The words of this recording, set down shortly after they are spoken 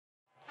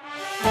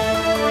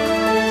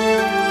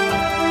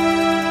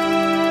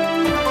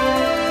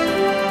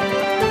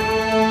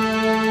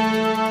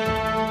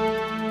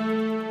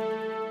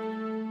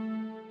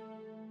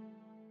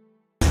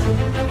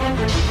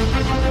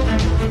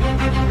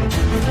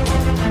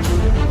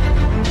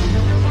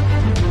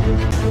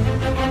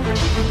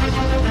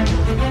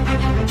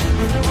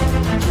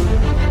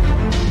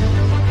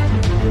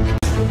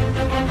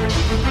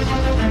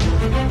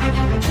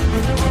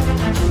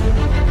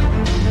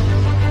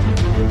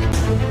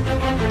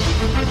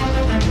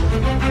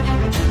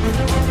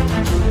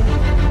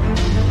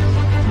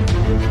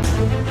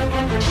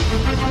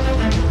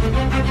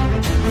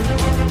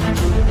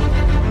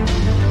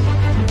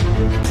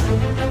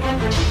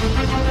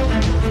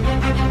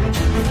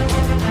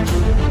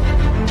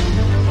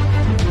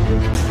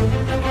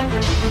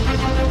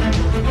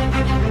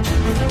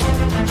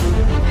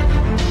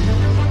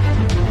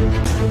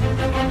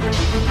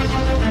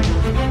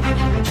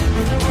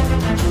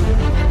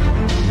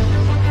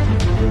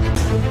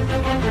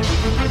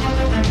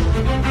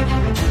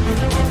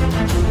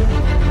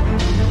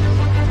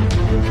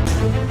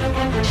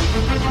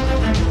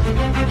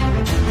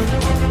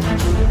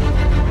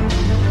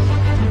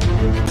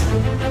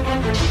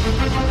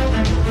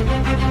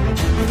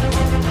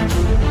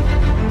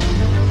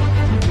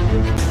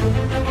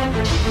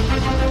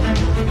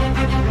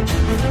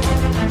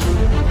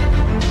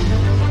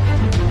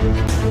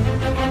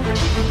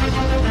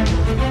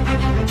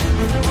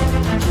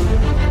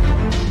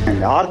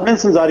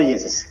Ordinance జారీ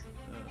చేసేసి.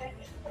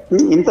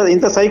 ఇంత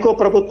ఇంత సైకో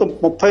ప్రభుత్వం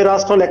 30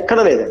 రాష్ట్రాలు ఎక్కడ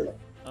లేదండి.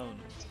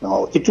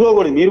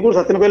 తిట్టుకోకూడదు, మీరు కూడా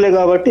సత్యనపల్లె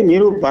కాబట్టి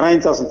మీరు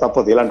బనాయించాల్సిన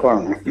తప్పదు ఇలాంటి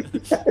వాళ్ళని.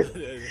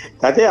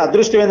 అయితే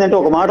అదృష్టం ఏంటంటే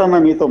ఒక మాట అన్నా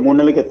మీతో 3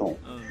 నెలల క్రితం,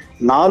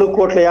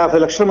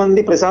 4,50,00,000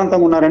 మంది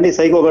ప్రశాంతంగా ఉన్నారండి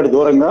సైకోగాడి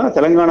దూరంగా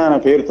తెలంగాణ అనే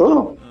పేరుతో.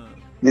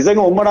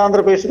 నిజంగా ఉమ్మడి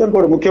ఆంధ్రప్రదేశ్ గారికి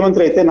కూడా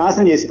ముఖ్యమంత్రి అయితే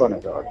నాశనం చేసి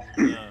పనేవాడు.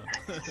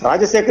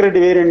 రాజశేఖర రెడ్డి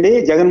వేరండి,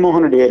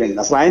 జగన్మోహన్ రెడ్డి వేరండి.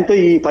 అసలు ఆయనతో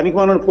ఈ పనికి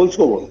మనల్ని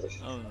పోల్చుకోకూడదు.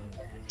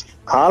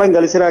 కాలం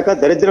కలిసిరాక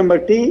దరిద్రం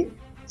బట్టి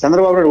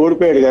చంద్రబాబు నాయుడు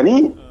ఓడిపోయాడు. కానీ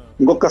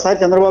ఇంకొకసారి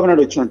చంద్రబాబు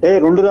నాయుడు వచ్చినట్టే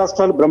 2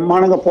 రాష్ట్రాలు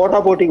బ్రహ్మాండంగా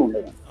పోటాపోటీగా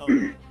ఉండేది.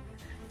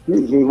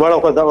 ఇవాళ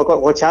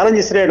ఒక ఛాలెంజ్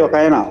ఇసిరాడు ఒక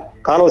ఆయన,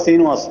 కాలువ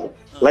శ్రీనివాసులు,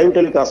 లైవ్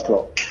టెలికాస్ట్ లో.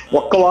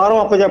 ఒక్క వారం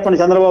అప్పచెప్పని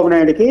చంద్రబాబు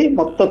నాయుడికి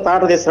మొత్తం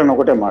తాట తీస్తారని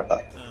ఒకటే మాట.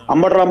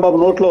 అంబటి రాంబాబు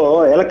నోట్లో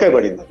ఎలక్కాయ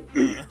పడింది.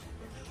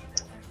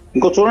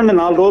 ఇంకో చూడండి,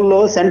 4 రోజుల్లో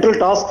సెంట్రల్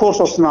టాస్క్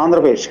ఫోర్స్ వస్తుంది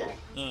ఆంధ్రప్రదేశ్.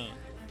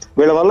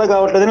 వీళ్ళ వల్ల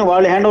కావట్లేదని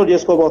వాళ్ళు హ్యాండ్ ఓవర్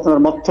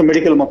చేసుకోబోతున్నారు మొత్తం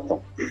మెడికల్ మొత్తం.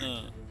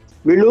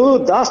 వీళ్ళు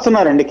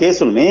దాస్తున్నారండి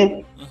కేసుల్ని,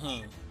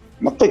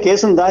 మొత్తం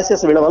కేసులు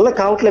దాచేస్తారు. వీళ్ళ వల్ల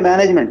కావట్లే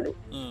మేనేజ్మెంట్.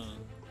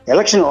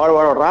 ఎలక్షన్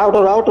వాడు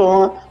రావటం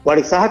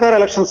వాడికి సహకార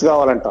ఎలక్షన్స్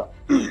కావాలంట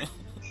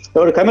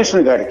ఎవడు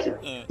కమిషనర్ గారికి.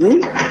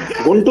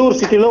 గుంటూరు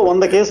సిటీలో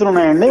 100 కేసులు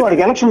ఉన్నాయండి,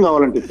 వాడికి ఎలక్షన్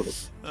కావాలంటే ఇప్పుడు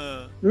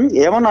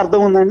ఏమన్నా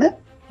అర్థం ఉందండి?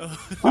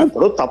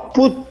 ఇప్పుడు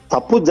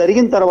తప్పు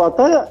జరిగిన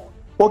తర్వాత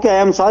ఓకే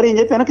ఐఎమ్ సారీ అని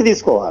చెప్పి వెనక్కి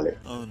తీసుకోవాలి.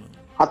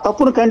 ఆ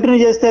తప్పును కంటిన్యూ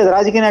చేస్తే అది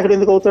రాజకీయ నాయకుడు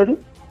ఎందుకు అవుతాడు?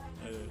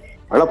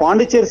 వాళ్ళ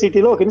పాండిచ్చేరి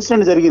సిటీలో ఒక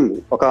ఇన్సిడెంట్ జరిగింది.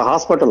 ఒక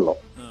హాస్పిటల్లో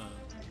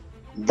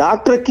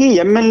డాక్టర్కి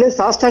ఎమ్మెల్యే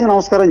సాష్టాంగ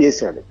నమస్కారం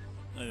చేశాడు.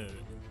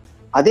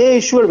 అదే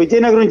ఇష్యూ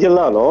విజయనగరం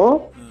జిల్లాలో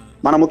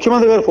మన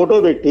ముఖ్యమంత్రి గారు ఫోటో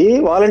పెట్టి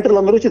వాలంటీర్లు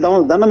అందరూ వచ్చి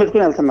దండం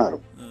పెట్టుకుని వెళ్తున్నారు.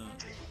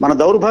 మన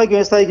దౌర్భాగ్యం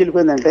ఏ స్థాయికి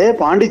వెళ్ళిపోయిందంటే,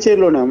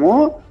 పాండిచ్చేరిలోనేమో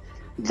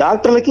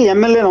డాక్టర్లకి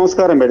ఎమ్మెల్యే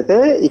నమస్కారం పెడితే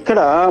ఇక్కడ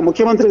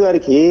ముఖ్యమంత్రి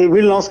గారికి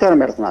వీళ్ళు నమస్కారం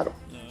పెడుతున్నారు.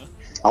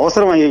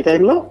 అవసరం ఈ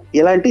టైంలో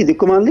ఇలాంటి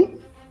దిక్కుమాలి.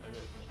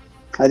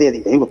 అది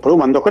ఇప్పుడు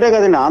మనది ఒక్కటే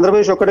కాదండి,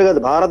 ఆంధ్రప్రదేశ్ ఒక్కటే కాదు,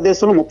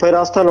 భారతదేశంలో 30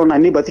 రాష్ట్రాలు ఉన్నాయి,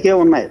 అన్ని బతికే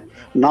ఉన్నాయి.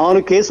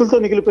 4 కేసులతో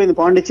మిగిలిపోయింది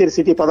పాండిచ్చేరి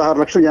సిటీ, 16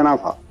 లక్షల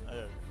జనాభా.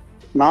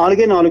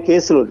 4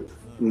 కేసులు.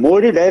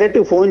 మోడీ డైరెక్ట్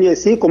ఫోన్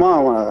చేసి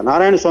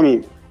నారాయణ స్వామి,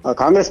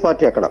 కాంగ్రెస్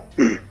పార్టీ అక్కడ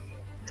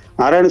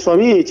నారాయణ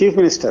స్వామి చీఫ్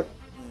మినిస్టర్,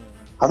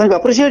 అతనికి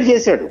అప్రిషియేట్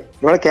చేశాడు.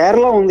 ఇవాళ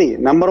కేరళ ఉంది,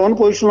 నెంబర్ 1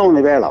 పొజిషన్లో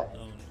ఉంది, వేళ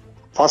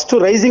ఫస్ట్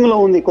రైజింగ్ లో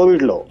ఉంది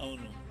కోవిడ్లో,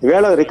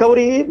 ఈవేళ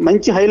రికవరీ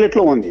మంచి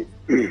హైలైట్లో ఉంది.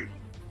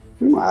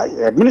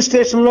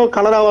 అడ్మినిస్ట్రేషన్ లో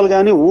కళ రావాలి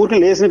కానీ ఊరిని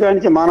లేచిన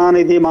కాడి మా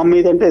నాన్నది మా అమ్మ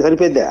ఇది అంటే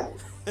సరిపోద్దా?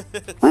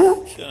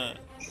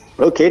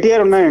 ఇప్పుడు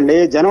కేటీఆర్ ఉన్నాయండి,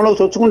 జనంలో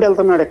చొచ్చుకుంటూ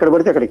వెళ్తున్నాడు ఎక్కడ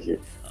పడితే అక్కడికి.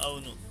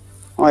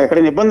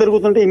 ఎక్కడైనా ఇబ్బంది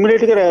జరుగుతుంటే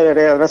ఇమ్మీడియట్ గా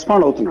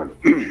రెస్పాండ్ అవుతున్నాడు.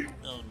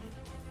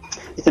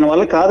 ఇతని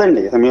వల్ల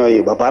కాదండి,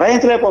 మేము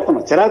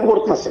భరాయించలేకపోతున్నాం, చిరాకు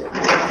పడుతున్నాం అసలు.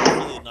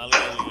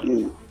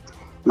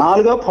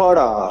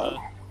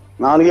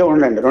 4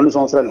 ఉండండి, 2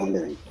 సంవత్సరాలు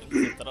ఉండేది.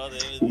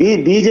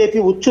 బీజేపీ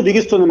ఉచ్చు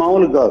దిగిస్తుంది,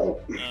 మామూలుగా కాదు.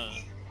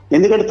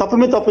 ఎందుకంటే తప్పు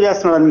మీద తప్పు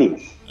చేస్తున్నాడు,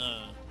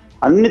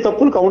 అన్ని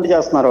తప్పులు కౌంట్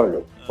చేస్తున్నారు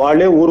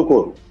వాళ్ళే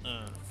ఊరుకోరు.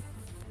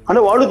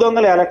 అంటే వాళ్ళు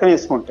దొంగలు లెక్కన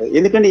వేసుకుంటారు.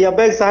 ఎందుకంటే ఈ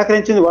అబ్బాయికి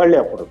సహకరించింది వాళ్ళే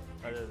అప్పుడు.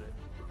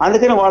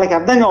 అందుకని వాళ్ళకి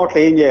అర్థం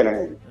కావట్లేదు ఏం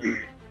చేయాలనేది.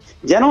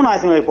 జనం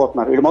నాశనం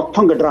అయిపోతున్నారు వీడు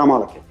మొత్తం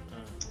డ్రామాలకి.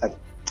 అది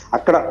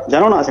అక్కడ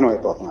జనం నాశనం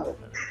అయిపోతున్నారు.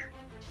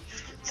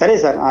 సరే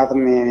సార్,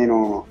 అతన్ని నేను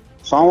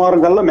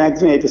సోమవారం కల్లా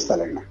మ్యాక్సిమం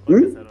వేయిస్తానండి.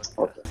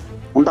 ఓకే,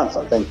 ఉంటాను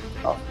సార్, థ్యాంక్ యూ.